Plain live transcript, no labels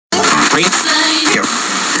No,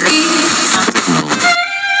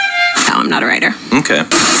 I'm not a writer. Okay.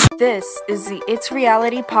 This is the It's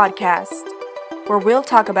Reality podcast, where we'll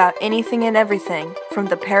talk about anything and everything from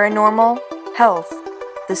the paranormal, health,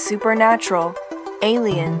 the supernatural,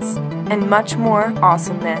 aliens, and much more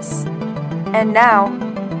awesomeness. And now,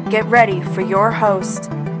 get ready for your host,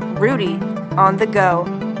 Rudy on the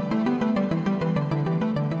Go.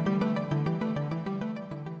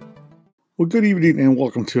 Well, good evening and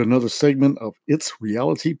welcome to another segment of It's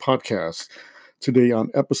Reality Podcast. Today on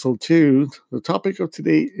episode 2, the topic of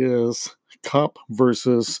today is cop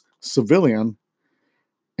versus civilian.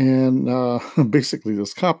 And basically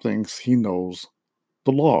this cop thinks he knows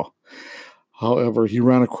the law. However, he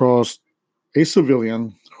ran across a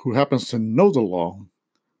civilian who happens to know the law,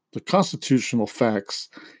 the constitutional facts,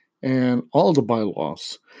 and all the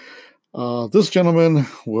bylaws. This gentleman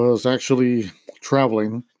was actually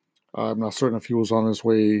traveling. I'm not certain if he was on his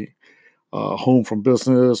way home from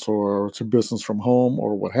business or to business from home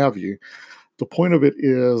or what have you. The point of it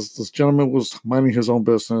is this gentleman was minding his own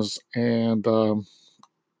business and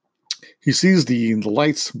he sees the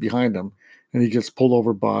lights behind him and he gets pulled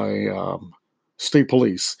over by state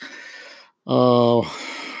police. The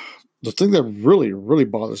thing that really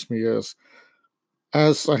bothers me is,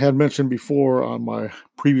 as I had mentioned before on my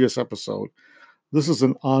previous episode, this is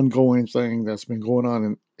an ongoing thing that's been going on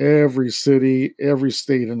in every city, every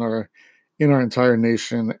state in our entire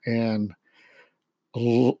nation, and a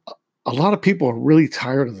lot of people are really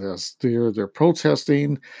tired of this. They're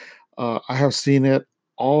protesting. I have seen it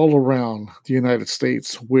all around the United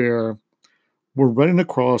States where we're running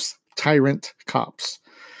across tyrant cops.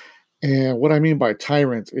 And what I mean by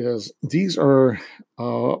tyrant is these are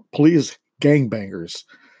police gangbangers,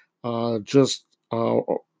 just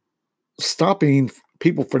stopping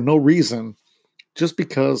people for no reason just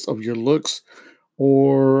because of your looks,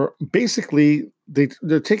 or basically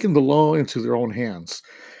they're taking the law into their own hands.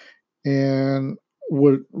 And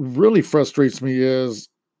what really frustrates me is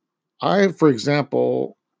I, for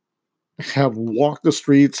example, have walked the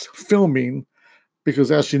streets filming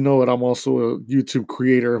because, as you know it, I'm also a YouTube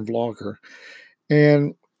creator and vlogger.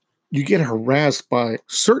 And you get harassed by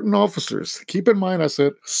certain officers. Keep in mind, I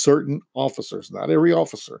said certain officers, not every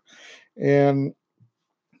officer. And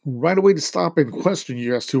right away to stop and question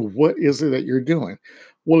you as to what is it that you're doing.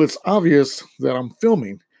 Well, it's obvious that I'm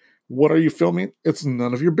filming. What are you filming? It's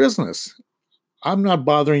none of your business. I'm not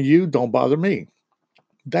bothering you. Don't bother me.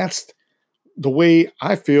 That's the way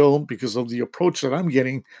I feel because of the approach that I'm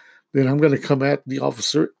getting. Then I'm going to come at the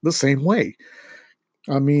officer the same way.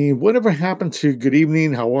 I mean, whatever happened to good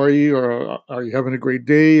evening, how are you, or are you having a great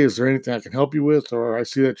day? Is there anything I can help you with? Or I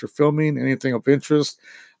see that you're filming, anything of interest?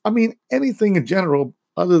 I mean, anything in general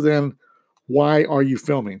other than why are you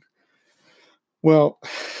filming? Well,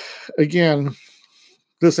 again,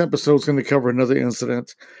 this episode is going to cover another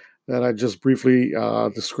incident that I just briefly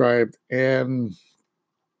described. And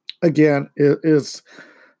again, it is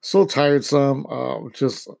so tiresome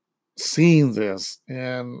just seeing this,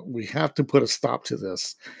 and we have to put a stop to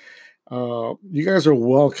this. You guys are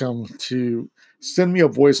welcome to send me a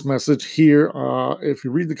voice message here. If you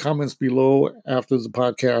read the comments below after the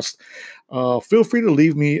podcast, feel free to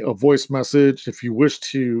leave me a voice message if you wish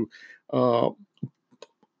to,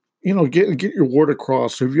 get your word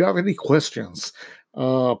across. So if you have any questions,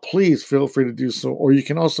 please feel free to do so. Or you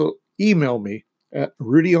can also email me at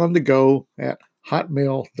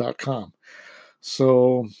rudyonthego@hotmail.com.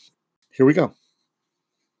 So here we go.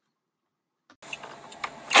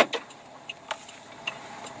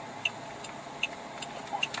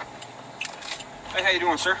 Hey, how you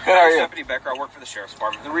doing, sir? Good, how are you? Deputy Becker. I work for the Sheriff's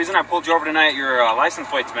Department. The reason I pulled you over tonight, your license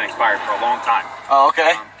plate's been expired for a long time. Oh,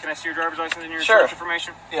 okay. Can I see your driver's license and your Sure. insurance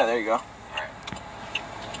information? Yeah, there you go. All right.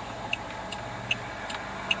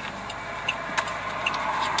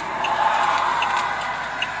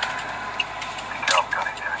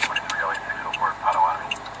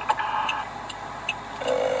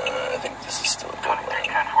 I think this is still a good one.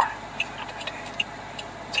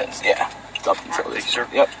 10, yeah. It's up until Thank this. you, sir.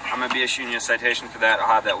 Yep. I'm going to be issuing you a citation for that. I'll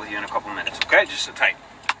have that with you in a couple minutes, okay? Just sit tight.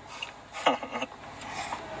 All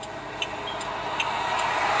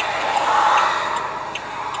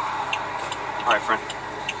right, friend.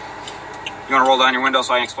 You want to roll down your window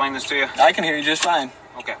so I can explain this to you? I can hear you just fine.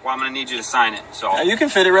 Okay, well, I'm going to need you to sign it, so... You can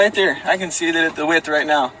fit it right there. I can see that at the width right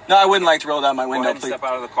now. No, I wouldn't like to roll down my Go window, ahead and please. step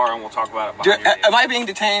out of the car and we'll talk about it behind your Am I being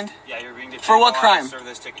detained? Yeah, you're being detained. For what I'll have crime? to serve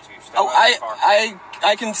this ticket to you. Step Oh, out of the car.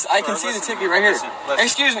 I can see the listen, ticket right here. listen.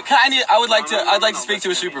 Excuse me. I'd like to speak to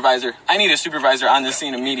a supervisor. I need a supervisor on this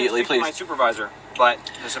scene immediately, I can speak to please. my supervisor, but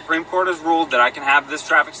the Supreme Court has ruled that I can have this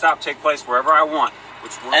traffic stop take place wherever I want.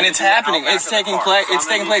 which And it's happening. It's taking place. It's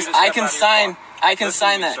taking place. I can sign. I can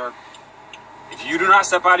sign that. Sir. If you do not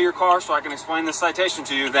step out of your car so I can explain this citation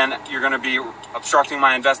to you, then you're going to be obstructing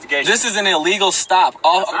my investigation. This is an illegal stop.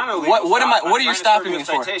 It's not an illegal What am I? stop. What are you I'm trying to stopping me serve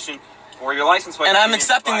you a for? citation for your license plate. And I'm being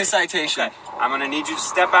accepting the expired. citation. Okay. I'm going to need you to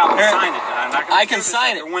step out and Here. sign it. And I'm not going to I can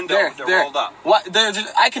sign it. Your window There, if they're there. rolled up. What?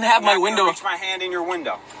 I can have I'm my not gonna window. reach my hand in your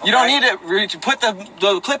window. You don't okay? need to put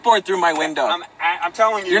the clipboard through my window. I'm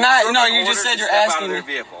telling you. You're not. No, being you just ordered said to you're step out of asking their me.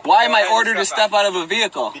 vehicle. Why am Go I ahead and ordered to step out of a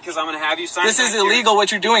vehicle? Because I'm going to have you sign. This is back here. illegal.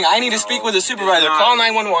 What you're doing. I need to speak with a supervisor. not. Call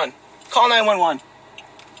 911. Call 911.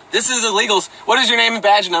 This is illegal. What is your name and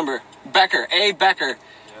badge number? Becker. A. Becker.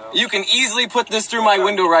 You can easily put this through my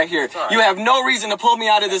window right here. right. You have no reason to pull me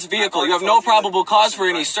out of this vehicle. You have no probable cause for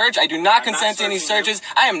any search. I do not consent to any searches.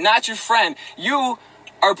 I am not your friend. You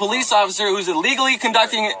are a police officer who's illegally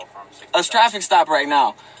conducting a traffic stop right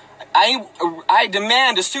now. I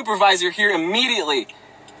demand a supervisor here immediately.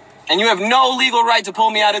 And you have no legal right to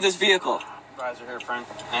pull me out of this vehicle. Supervisor here, friend.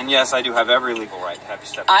 And yes, I do have every legal right to have you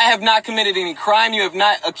step out. I have not committed any crime. You have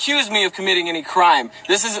not accused me of committing any crime.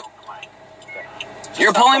 This is...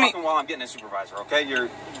 You're Stop pulling me... talking while I'm getting a supervisor, okay?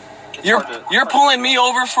 You're pulling me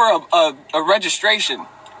over for a registration.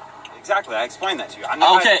 Exactly, I explained that to you. I'm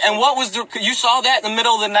not Okay, and what was the... You saw that in the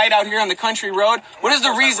middle of the night out here on the country road? What is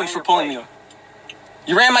the reason for pulling me over?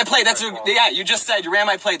 You ran my plate. Yeah, you just said you ran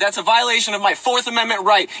my plate. That's a violation of my Fourth Amendment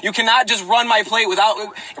right. You cannot just run my plate without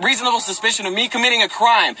reasonable suspicion of me committing a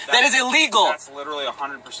crime. That is illegal. That's literally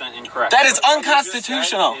 100% incorrect. That is What you just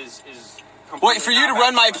unconstitutional. said is What, for you to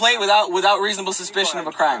run my completely plate without reasonable suspicion of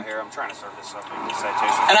a crime? Here, I'm trying to serve this up in the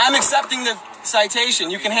citation. And I'm accepting the citation.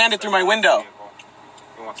 You can hand it through my window.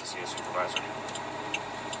 Who wants to see a supervisor?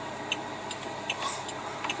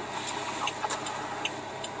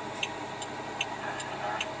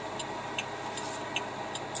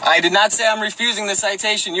 I did not say I'm refusing the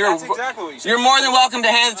citation. That's exactly what you said. You're more than welcome to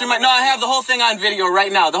hand it through my... No, I have the whole thing on video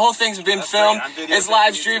right now. The whole thing's been filmed. That's great. It's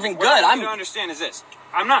live streaming. Good. What I need to understand is this.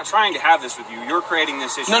 I'm not trying to have this with you. You're creating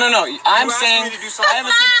this issue. No. I'm You asked saying... me to do something. I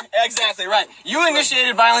haven't... Exactly, right. You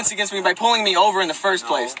initiated violence against me by pulling me over in the first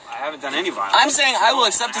place. I haven't done any violence. I'm saying I will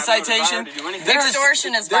accept a I have no citation. desire to do anything. There's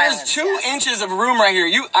Extortion is There's violence, 2 yes. inches of room right here.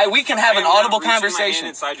 We can have an I am not audible reaching my hand conversation.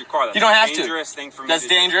 inside your car. That's You don't have a to. dangerous thing for me That's to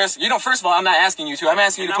do. dangerous. You don't. First of all, I'm not asking you to. I'm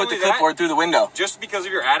asking you And to not put the only that, clipboard through the window. Just because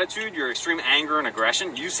of your attitude, your extreme anger and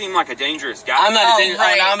aggression, you seem like a dangerous guy. I'm not Oh, a dangerous.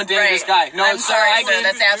 right, I'm a dangerous right. guy. No, I'm sir, sorry, I sir. did.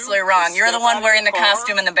 That's absolutely wrong. You're the one wearing the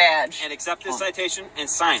costume and the badge. And accept this citation and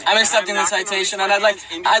sign it. I'm accepting the citation, and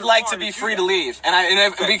I'd like to be free to leave.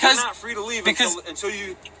 Because you're not free to leave because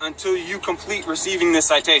until you complete receiving this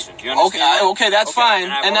citation. Do you understand? that? okay, that's fine,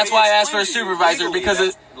 I've and that's already why I asked for a explained to you supervisor legally because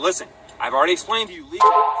that- listen, I've already explained to you legally.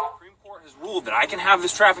 The Supreme Court has ruled that I can have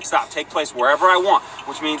this traffic stop take place wherever I want,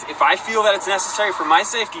 which means if I feel that it's necessary for my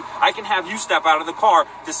safety, I can have you step out of the car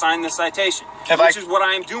to sign this citation, which is what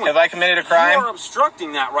I am doing. Have I committed a You crime? are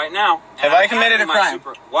obstructing that right now. Have I committed a crime?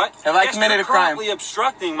 What? Have I Yes, committed you're a crime? currently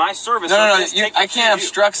obstructing my service. No. that's taken I to can't you.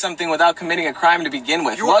 obstruct something without committing a crime to begin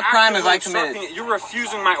with. You're What crime have actively I committed? obstructing it. You're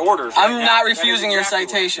refusing my orders. I'm right now. not That is refusing your exactly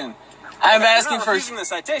what- citation. I'm You're asking not for. refusing the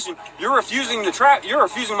citation. You're refusing You're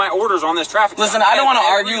refusing my orders on this traffic. Listen, stop. I don't have wanna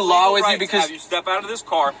every argue law legal with you right to because- have you step out of this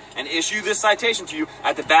car and issue this citation to you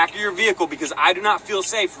at the back of your vehicle because I do not feel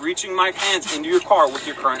safe reaching my hands into your car with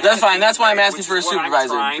your current. That's fine. attitude, That's why I'm asking which for a is what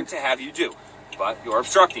supervisor. I'm trying to have you do, but you're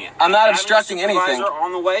obstructing it. I'm not Having a obstructing anything. supervisor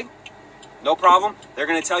on the way. No problem. They're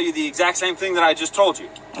going to tell you the exact same thing that I just told you.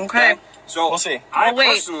 Okay. So We'll see. I Well, wait.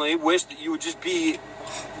 personally wish that you would just be.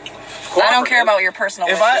 I don't care about your personal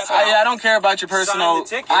If wishes. I don't care about your Sign personal. the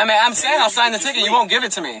ticket. I'm saying I'll sign the Just ticket. You leave. won't give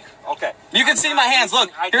it to me. Okay. You can see my hands.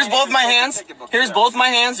 Look, I here's can't both even my take the hands. ticket book Here's out. both my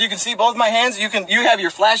hands. You can see both my hands. You have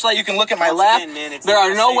your flashlight. You can look at my Once lap. again, man, it's There not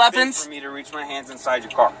are a no safe thing weapons. for me to reach my hands inside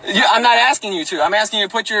your car. I'm not asking you to. I'm asking you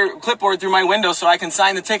to put your clipboard through my window so I can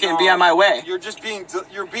sign the ticket and be on my way. You're just being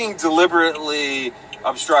deliberately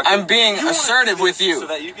obstructive. I'm being You wanna assertive do with this you. So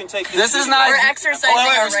that you can take This is video not- We're and exercising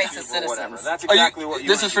Wait, our wait, rights as or whatever. citizens. That's Are you- exactly what you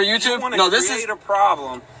this wanna is for do. YouTube? You wanna No, this create is- a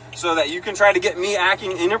problem so that you can try to get me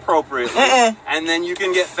acting inappropriately, and then you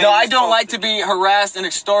can get famous. No, I don't like to be harassed and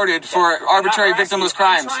extorted for arbitrary victimless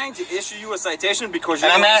crimes. I'm trying to issue you a citation because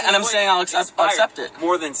And your I'm license saying I'll plate accept expired it.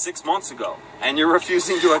 more than 6 months ago, and you're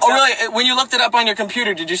refusing to accept. Oh, really? When you looked it up on your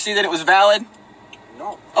computer, did you see that it was valid?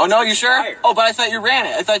 No. Oh, no, it's you sure? expired. Oh, but I thought you ran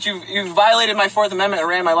it. I thought you violated my Fourth Amendment and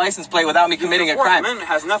ran my license plate without me committing the a Fourth crime. Amendment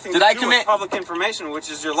has nothing Did to I do commit- with public information, which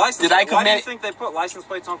is your license. Did I plate. Why do you commit- think they put license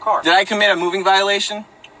plates on cars? Did I commit a moving violation?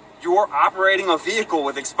 you're operating a vehicle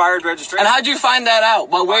with expired registration. And how'd you find that out?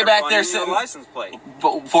 Well, way back there sitting. sitting. License plate.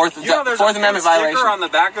 Fourth There's Amendment a violation. sticker on the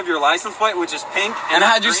back of your license plate, which is pink. And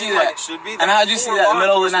how'd you green see like that? It should be. And how'd you see that in the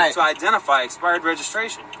middle of the night? To identify expired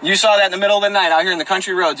registration. You saw that in the middle of the night out here in the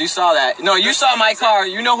country roads. You saw that. No, you saw my car.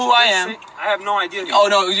 You know who I am. I have no idea. Oh,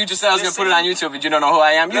 no, you just said I was going to put it on YouTube, but you don't know who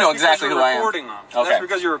I am. You know exactly who I am. Okay. That's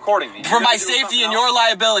because you're recording me. For my safety and your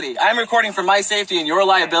liability. I'm recording for my safety and your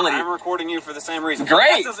liability. I'm recording you for the same reason.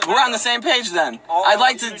 Great. We're on the same page then. I'd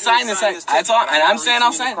like to sign this. That's all. And I'm saying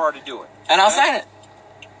I'll sign it. And I'll sign it.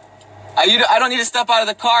 I don't need to step out of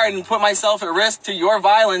the car and put myself at risk to your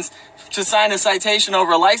violence to sign a citation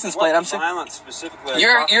over a license plate. I'm saying violence specifically.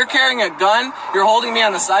 You're carrying a gun. You're holding me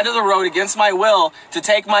on the side of the road against my will to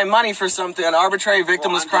take my money for something, an arbitrary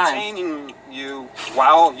victimless crime. I'm detaining you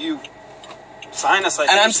while you sign a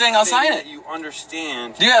citation. And I'm saying I'll sign it. You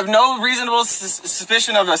understand? Do you have no reasonable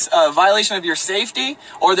suspicion of a violation of your safety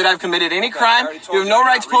or that I've committed any crime? You have no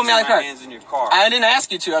right to pull me out of the car. I didn't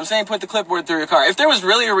ask you to. I'm saying put the clipboard through your car. If there was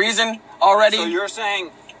really a reason already. So you're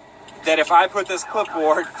saying that if I put this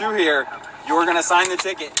clipboard through here, you're going to sign the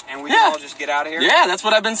ticket and we can all just get out of here? Yeah, that's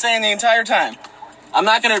what I've been saying the entire time. I'm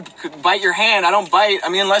not going to bite your hand. I don't bite. I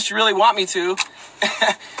mean, unless you really want me to.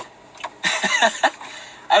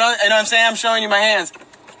 I don't, you know what I'm saying? I'm showing you my hands.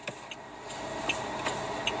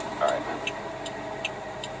 All right, man.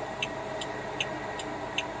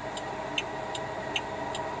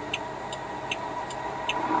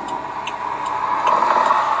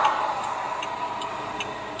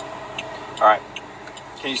 All right.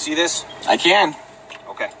 Can you see this? I can.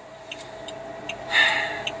 Okay.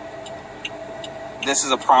 This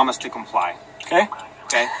is a promise to comply. Okay.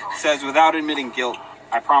 Okay. It says, without admitting guilt,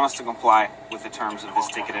 I promise to comply with the terms of this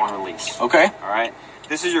ticket and release. Okay. All right.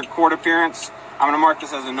 This is your court appearance. I'm going to mark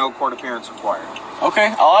this as a no court appearance required.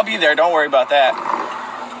 Okay. I'll be there. Don't worry about that.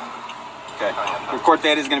 Okay. Your court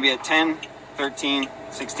date is going to be at 10, 13,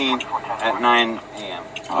 16 at 9 a.m.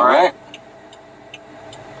 All right.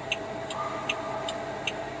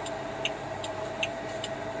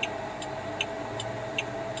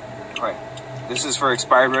 All right. This is for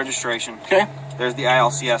expired registration. Okay. There's the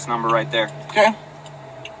ILCS number right there. Okay.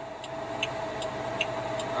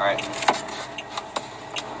 All right.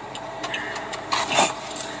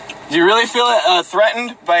 Do you really feel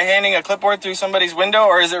threatened by handing a clipboard through somebody's window,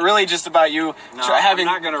 or is it really just about you I'm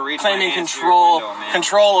not gonna reach claiming my hands through your window, man.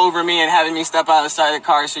 control over me and having me step out of the side of the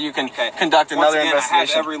car so you can conduct another investigation? I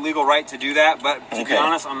have every legal right to do that, but to be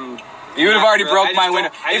honest, you would have already broke my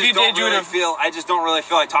window. If you did, you would have. I just don't really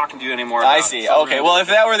feel like talking to you anymore. I see. Okay. Well, if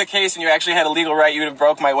that were the case and you actually had a legal right, you would have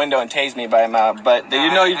broke my window and tased me by a mob. But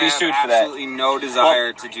you know you'd be sued for that. Absolutely no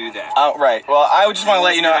desire to do that. Right. Well, I would just want to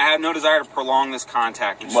let you know. I have no desire to prolong this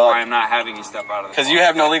contact, which is why I'm not having you step out of the car. Because you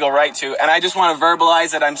have no legal right to. And I just want to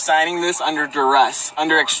verbalize that I'm signing this under duress,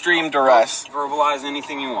 under extreme duress. Verbalize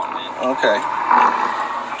anything you want, man. Okay.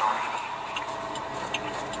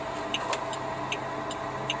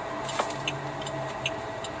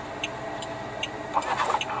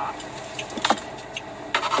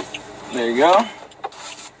 There you go.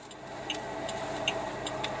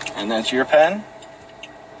 And that's your pen.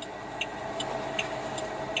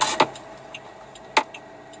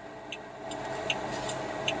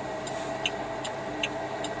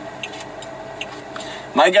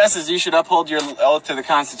 My guess is you should uphold your oath to the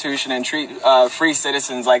Constitution and treat free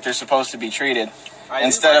citizens like they're supposed to be treated.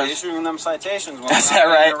 Instead of issuing them citations when that's that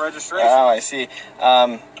right? Registration. Oh, I see.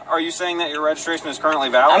 Are you saying that your registration is currently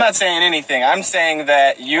valid? I'm not saying anything. I'm saying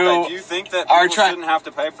that you. Okay, do you think that people shouldn't have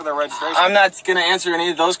to pay for their registration? I'm not going to answer any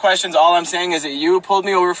of those questions. All I'm saying is that you pulled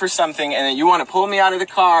me over for something, and that you want to pull me out of the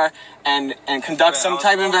car and conduct some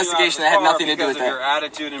type of investigation that had nothing to do with that. Because of your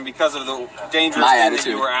attitude and because of the dangerous thing that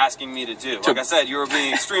you were asking me to do. Like I said, you were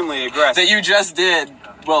being extremely aggressive. That you just did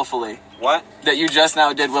willfully. What? That you just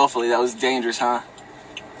now did willfully. That was dangerous, huh?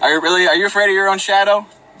 Are you afraid of your own shadow?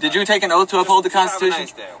 Did you take an oath to uphold the Constitution? Have a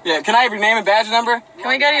nice day. Yeah. Can I have your name and badge number? Can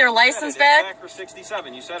we get your license back? For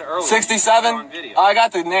 67. You said it earlier. 67? Oh, I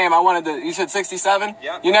got the name. You said 67?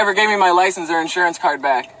 Yeah. You never gave me my license or insurance card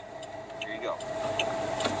back. Here you go.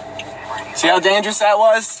 See how dangerous that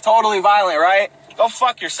was? Totally violent, right? Go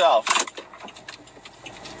fuck yourself.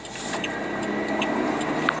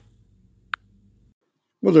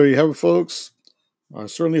 Well, there you have it, folks. I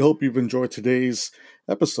certainly hope you've enjoyed today's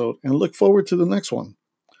episode and look forward to the next one.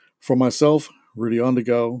 For myself, Rudy on the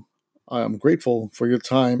Go, I am grateful for your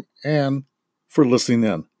time and for listening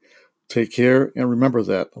in. Take care and remember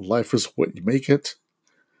that life is what you make it.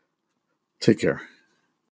 Take care.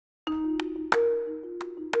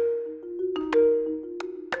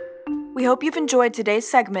 We hope you've enjoyed today's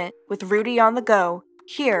segment with Rudy on the Go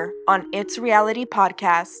here on It's Reality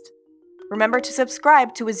Podcast. Remember to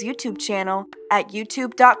subscribe to his YouTube channel at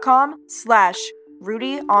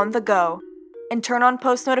youtube.com/RudyOnTheGo and turn on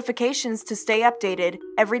post notifications to stay updated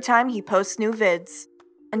every time he posts new vids.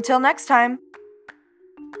 Until next time.